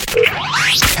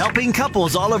Helping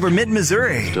couples all over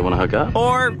mid-Missouri. Still want to hook up?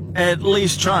 Or at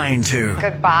least trying to.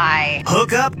 Goodbye.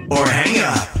 Hook up or hang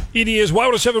up. It is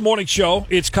Y107 Morning Show.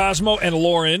 It's Cosmo and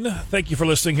Lauren. Thank you for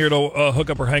listening here to Hook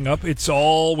Up or Hang Up. It's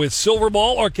all with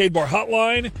Silverball Arcade Bar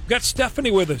Hotline. We've got Stephanie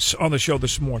with us on the show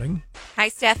this morning. Hi,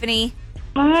 Stephanie.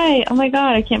 Hi. Oh, my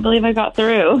God. I can't believe I got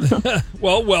through.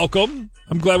 Well, welcome.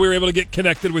 I'm glad we were able to get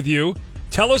connected with you.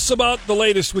 Tell us about the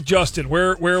latest with Justin.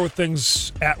 Where are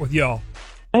things at with y'all?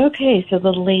 Okay, so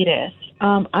the latest.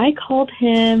 I called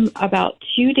him about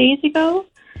 2 days ago.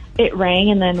 It rang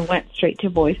and then went straight to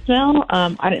voicemail.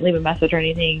 I didn't leave a message or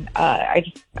anything. I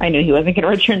knew he wasn't going to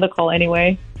return the call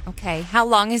anyway. Okay. How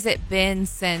long has it been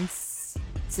since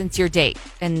your date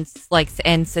and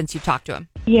since you talked to him?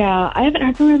 Yeah, I haven't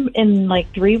heard from him in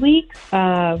like 3 weeks.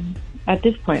 At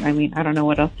this point, I mean, I don't know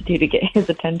what else to do to get his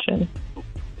attention.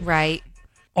 Right.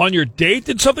 On your date,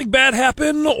 did something bad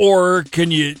happen, or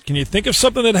can you think of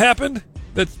something that happened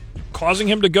that's causing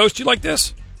him to ghost you like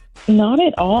this? Not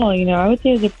at all. You know, I would say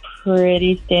it was a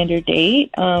pretty standard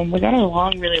date. We got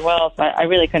along really well, so I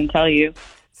really couldn't tell you.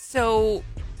 So,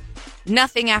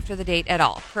 nothing after the date at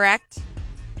all, correct?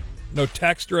 No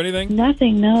text or anything?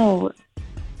 Nothing, no.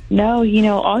 No, you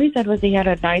know, all he said was he had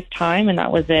a nice time, and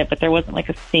that was it. But there wasn't like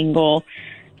a single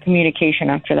communication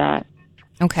after that.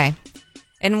 Okay.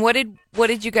 And what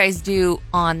did you guys do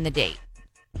on the date?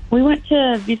 We went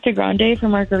to Vista Grande for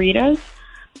margaritas.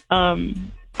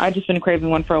 I'd just been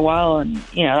craving one for a while, and,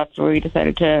 you know, that's where we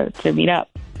decided to meet up.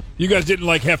 You guys didn't,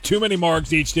 have too many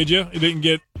margs each, did you? You didn't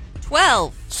get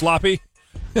 12. sloppy?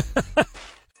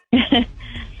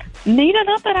 Nita,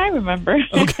 not that I remember.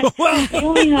 Okay, well, We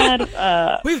only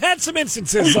had... we've had some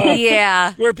instances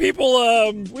Yeah. where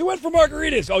people, we went for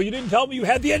margaritas. Oh, you didn't tell me you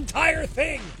had the entire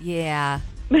thing. Yeah.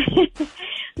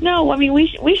 No, I mean,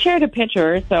 we shared a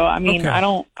picture, so, I mean,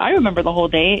 Okay. I remember the whole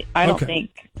date. I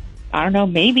don't know,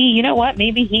 maybe, you know what?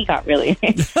 Maybe he got really,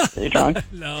 really drunk.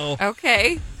 No.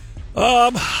 Okay.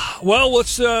 Well,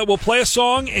 we'll play a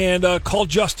song and call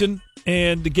Justin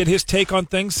and to get his take on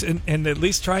things and at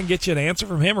least try and get you an answer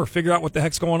from him or figure out what the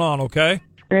heck's going on, okay?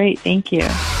 Great, thank you.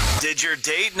 Did your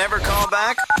date never call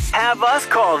back? Have us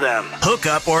call them. Hook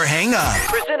up or hang up.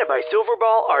 Presented by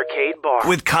Silverball Arcade Bar.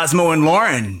 With Cosmo and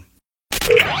Lauren.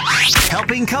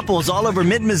 Helping couples all over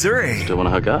mid-Missouri. Still want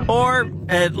to hook up? Or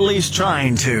at least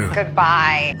trying to.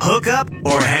 Goodbye. Hook up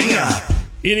or hang up.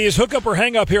 It is Hook Up or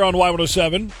Hang Up here on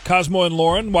Y107. Cosmo and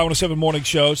Lauren, Y107 Morning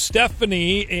Show.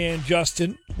 Stephanie and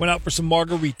Justin went out for some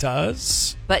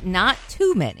margaritas. But not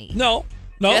too many. No.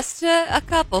 Just a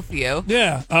couple few.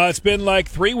 Yeah. It's been like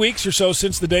 3 weeks or so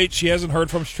since the date. She hasn't heard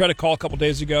from him. She tried to call a couple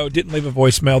days ago. Didn't leave a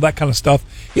voicemail. That kind of stuff.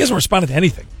 He hasn't responded to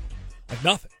anything. Like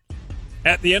nothing.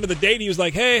 At the end of the date, he was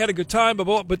like, hey, had a good time, blah,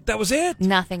 blah, but that was it.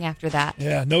 Nothing after that.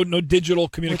 Yeah, no digital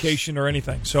communication or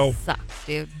anything. So Sucks,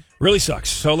 dude. really sucks.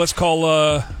 So let's call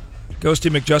Ghosty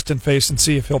McJustin Face and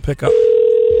see if he'll pick up.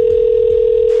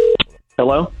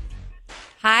 Hello,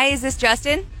 Hi, is this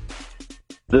Justin?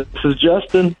 this is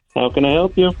Justin. How can I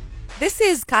help you? This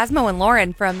is Cosmo and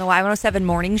Lauren from the Y107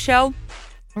 Morning Show.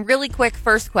 Really quick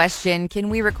first question. Can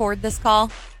we record this call?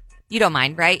 You don't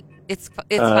mind, right? It's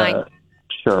fine.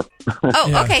 Sure. Oh,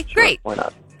 yeah, okay, great. Why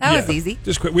not? That was Yeah. easy.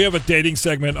 Just quick, we have a dating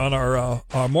segment on our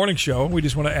morning show. We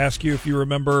just want to ask you if you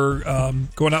remember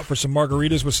going out for some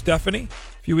margaritas with Stephanie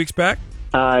a few weeks back.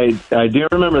 I do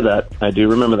remember that.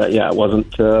 Yeah, it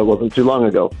wasn't too long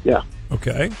ago. Yeah.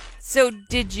 Okay. So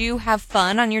did you have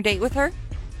fun on your date with her?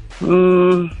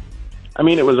 I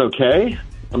mean, it was okay.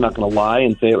 I'm not going to lie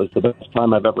and say it was the best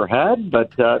time I've ever had,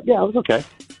 but yeah, it was okay.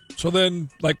 So then,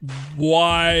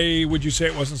 why would you say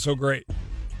it wasn't so great?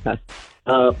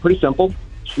 Pretty simple.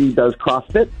 She does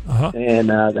CrossFit, Uh-huh. and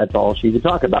that's all she could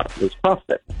talk about was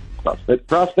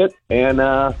CrossFit. And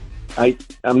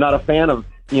I'm not a fan of,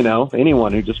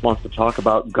 anyone who just wants to talk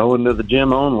about going to the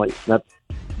gym only. That's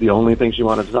the only thing she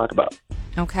wanted to talk about.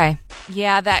 Okay.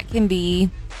 Yeah, that can be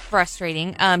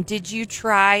frustrating. Did you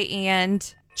try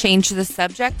and change the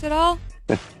subject at all?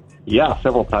 Yeah,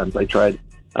 several times I tried.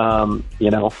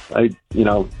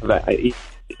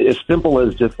 As simple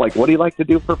as just like, what do you like to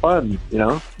do for fun?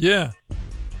 Yeah.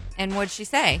 And what'd she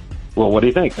say? Well, what do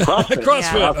you think? CrossFit.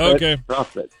 CrossFit. Okay.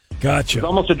 CrossFit. Gotcha. It's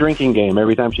almost a drinking game.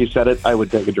 Every time she said it, I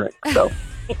would take a drink. So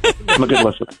I'm a good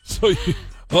listener. So,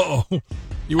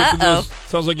 you went through those.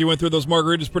 Sounds like you went through those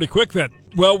margaritas pretty quick then.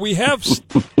 Well, we have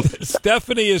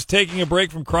Stephanie is taking a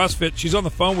break from CrossFit. She's on the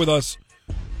phone with us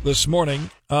this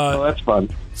morning. Oh, that's fun.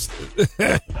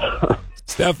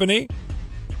 Stephanie?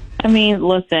 I mean,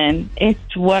 listen,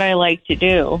 it's what I like to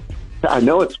do. I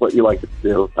know it's what you like to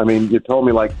do. I mean, you told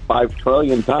me like 5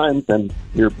 trillion times, and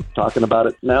you're talking about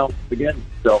it now again.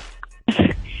 So,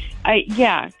 I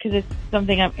Yeah, because it's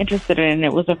something I'm interested in.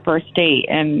 It was a first date,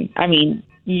 and I mean,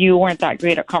 you weren't that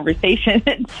great at conversation,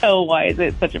 so why is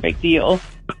it such a big deal?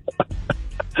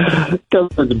 Because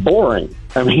it's boring.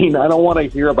 I mean, I don't want to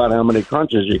hear about how many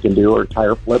crunches you can do or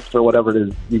tire flips or whatever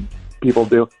it is people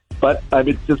do. But I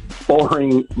mean, it's just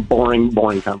boring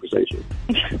conversation.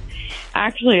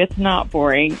 Actually, it's not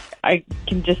boring. I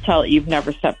can just tell you've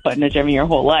never stepped foot in a gym in your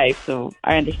whole life, so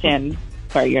I understand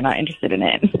why you're not interested in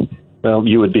it. Well,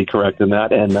 you would be correct in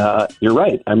that, and you're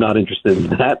right. I'm not interested in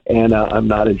that, and I'm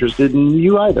not interested in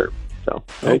you either. So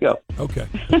there you go. Okay.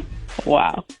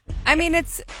 Wow. I mean,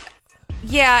 it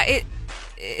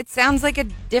sounds like a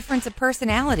difference of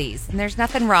personalities, and there's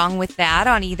nothing wrong with that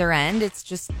on either end. It's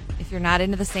just if you're not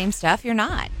into the same stuff, you're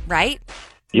not, right?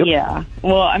 Yep. Yeah.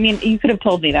 Well, I mean, you could have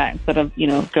told me that instead of,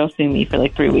 ghosting me for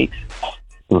like 3 weeks.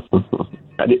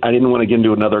 I didn't want to get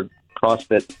into another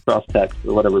CrossFit, cross-text,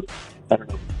 or whatever. I don't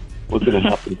know what's going to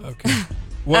happen. Okay.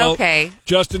 Well, okay.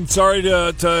 Justin, sorry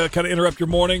to kind of interrupt your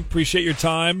morning. Appreciate your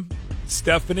time.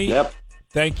 Stephanie, Yep.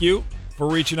 Thank you for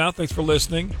reaching out. Thanks for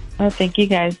listening. Oh, thank you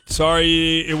guys.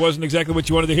 Sorry it wasn't exactly what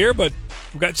you wanted to hear, but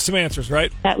we got some answers,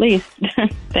 right? At least.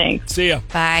 Thanks. See ya.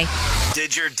 Bye.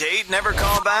 Did your date never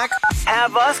call back?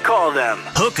 Have us call them.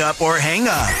 Hook up or hang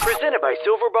up. Presented by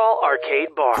Silverball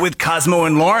Arcade Bar with Cosmo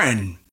and Lauren.